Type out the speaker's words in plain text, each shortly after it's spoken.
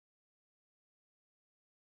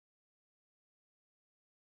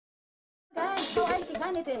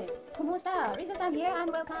humanity! Kumusta? RIZZA STAM here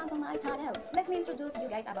and welcome to my channel. Let me introduce you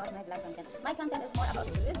guys about my vlog content. My content is more about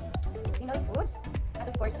foods, Pinoy foods, and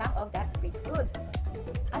of course some of the Greek foods.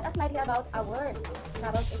 And slightly about our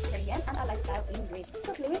travel experience and a lifestyle in Greece.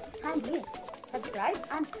 So please kindly subscribe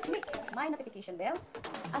and click my notification bell.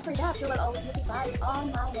 After that, you will always notified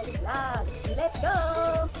on my next vlog. Let's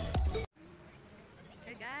go!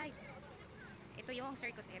 Here guys, ito yung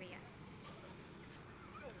Circus area.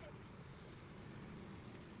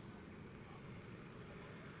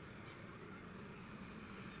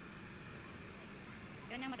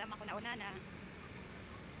 Yun ang mag-ama ko nauna na.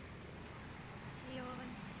 Yun.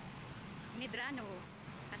 Medrano.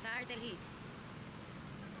 Kasarteli.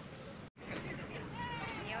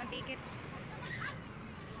 Yun, ticket.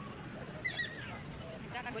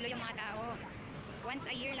 Nagkakagulo yung mga tao. Once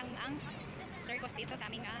a year lang ang circus dito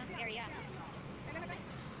sa aming area.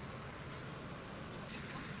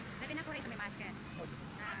 Dati na ko rin sa may basket.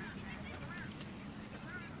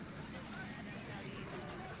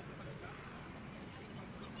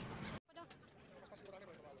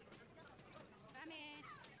 Kami.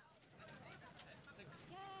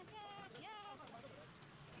 Yeah.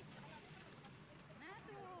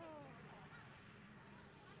 Nato.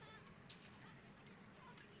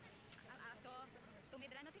 Ang ato.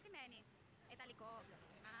 Tumidrano ti si Manny. Italiko.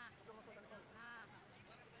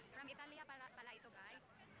 From Italia pala ito guys.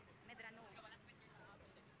 Medrano.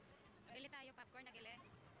 Bili tayo popcorn na gili.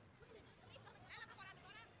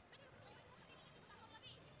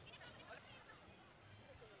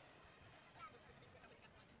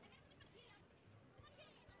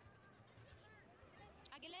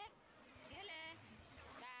 Gile.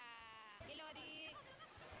 Da. Gilodi.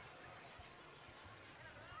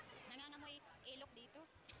 Nangangamoy ilok dito.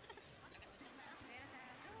 Pero sa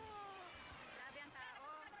grabe ang tao.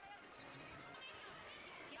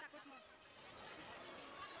 Kita kus mo.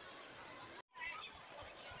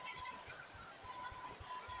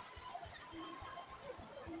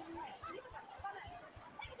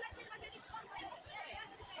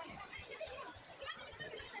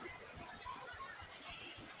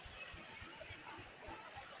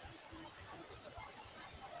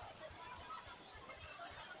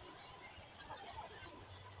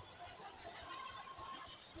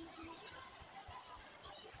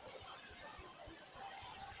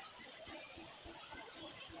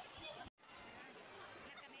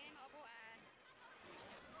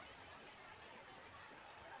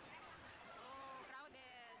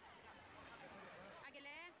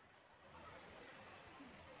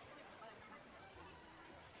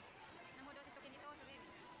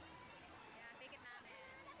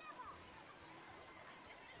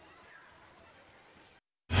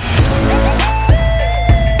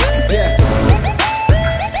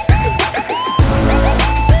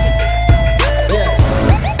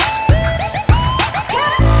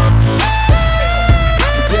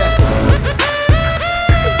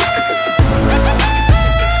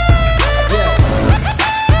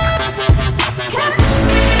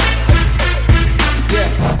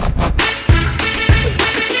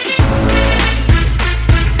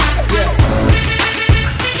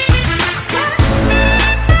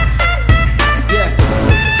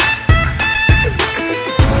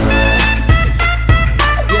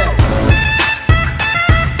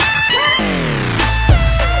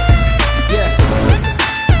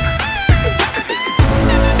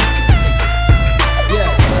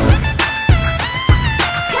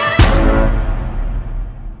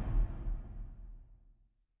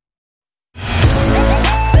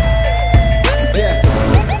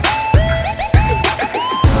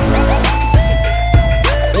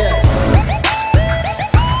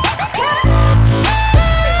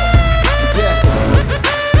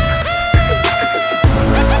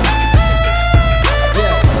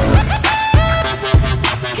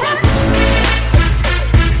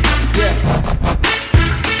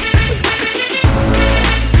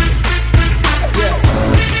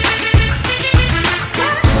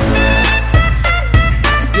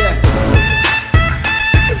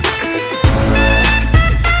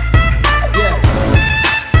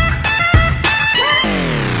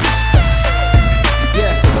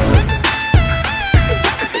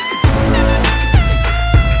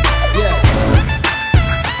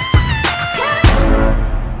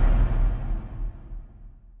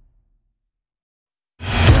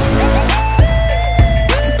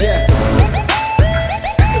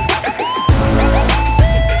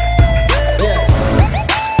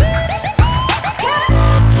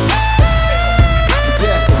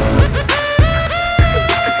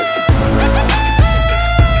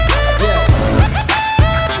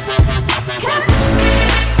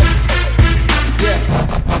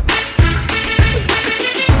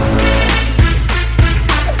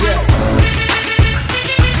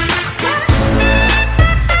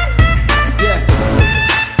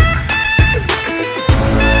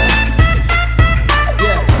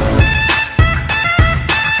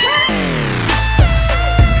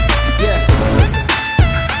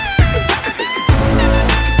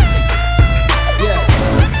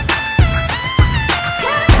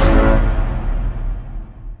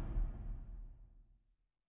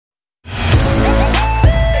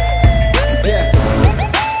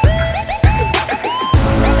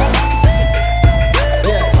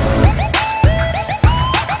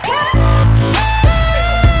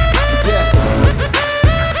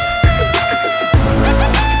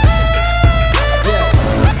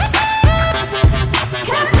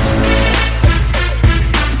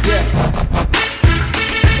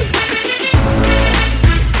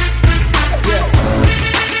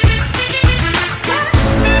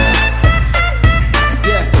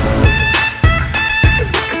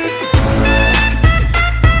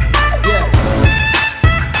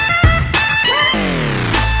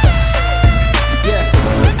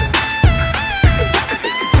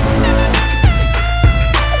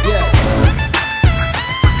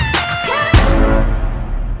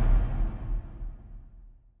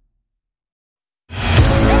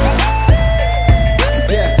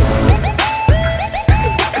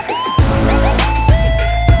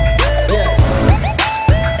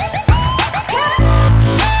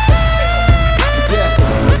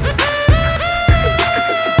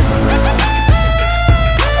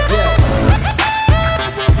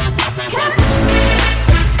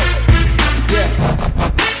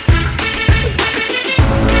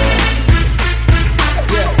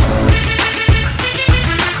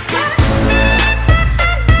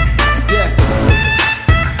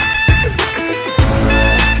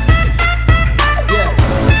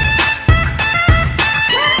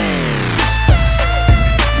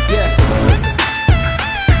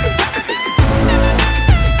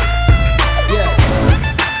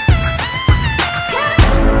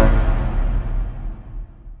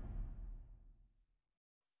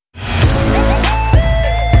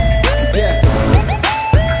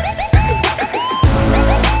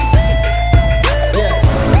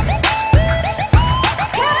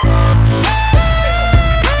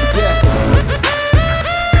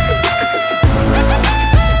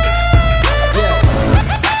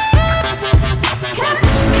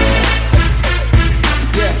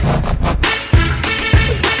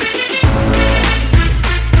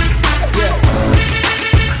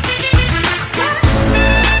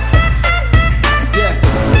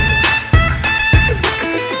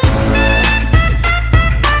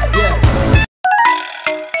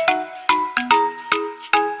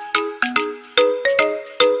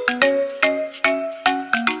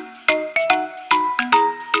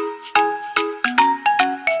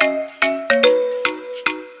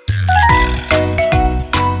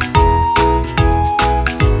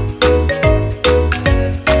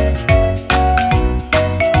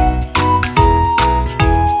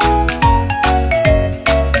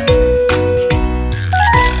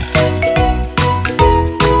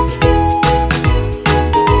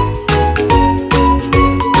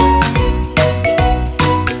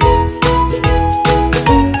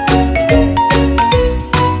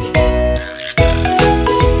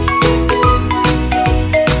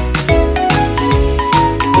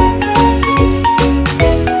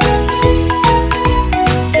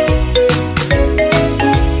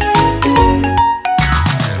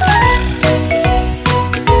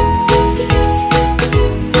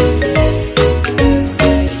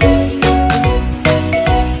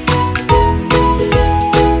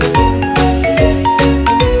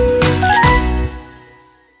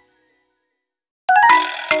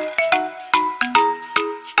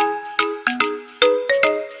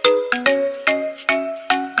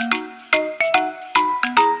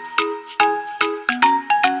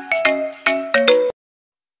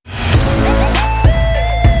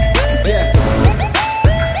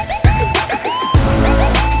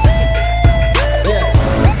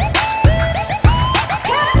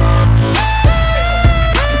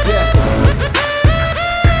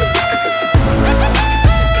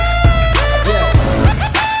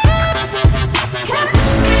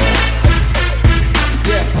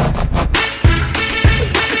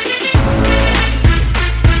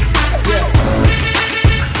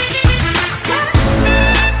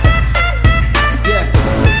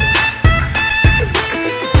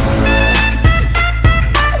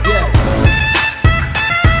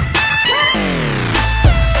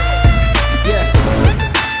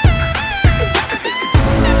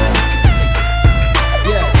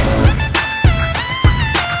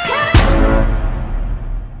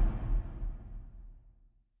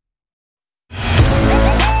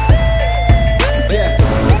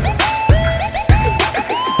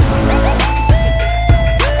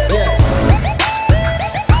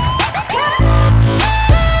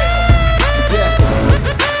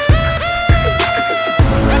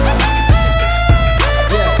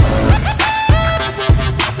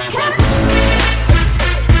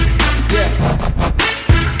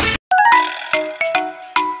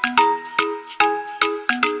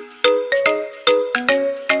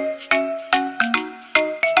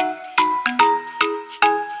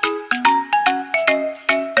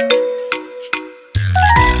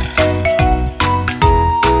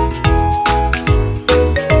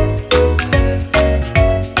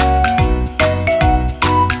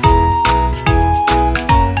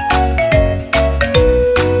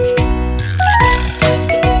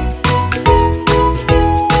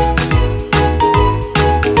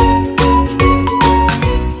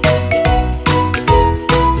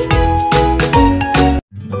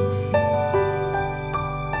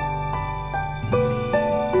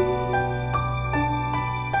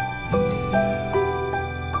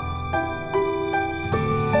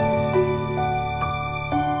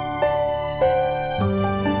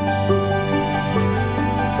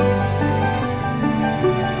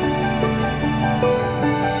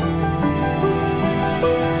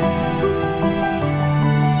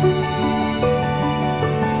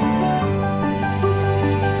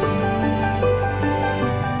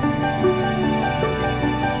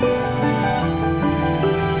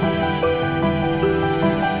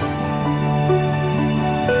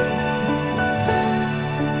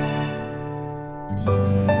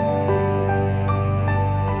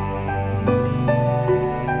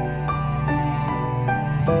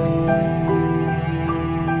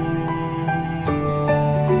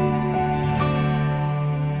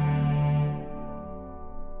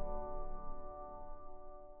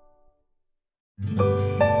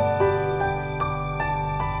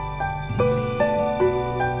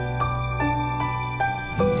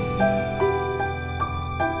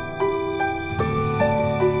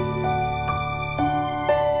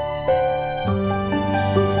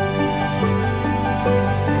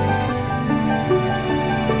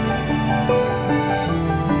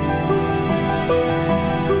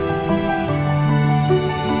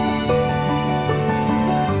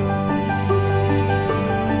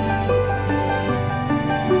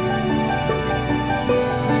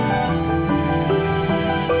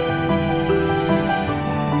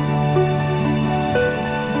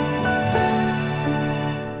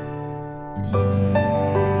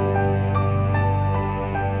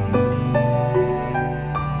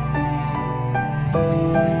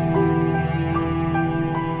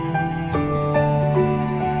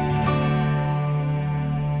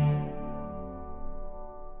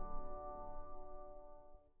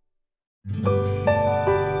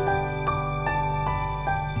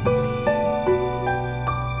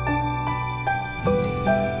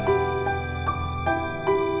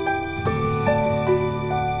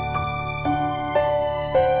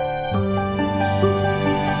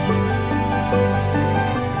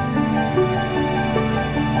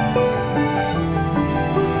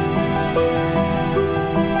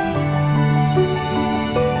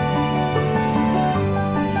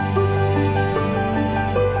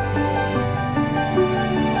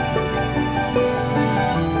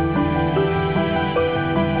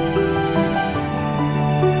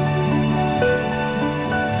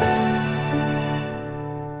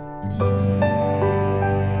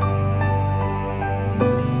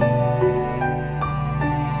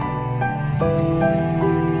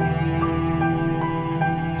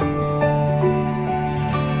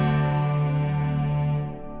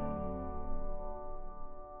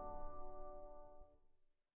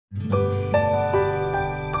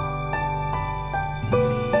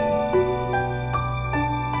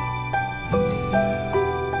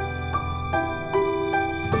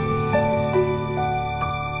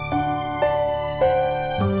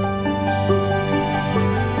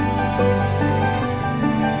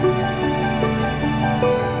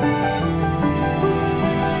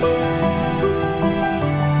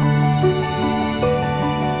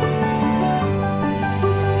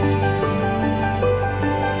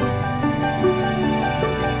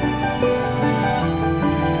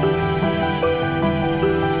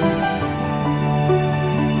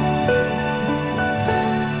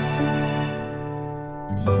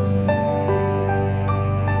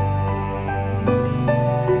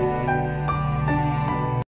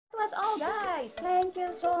 That's all, guys. Thank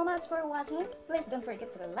you so much for watching. Please don't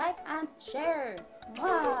forget to like and share.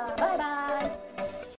 Bye bye.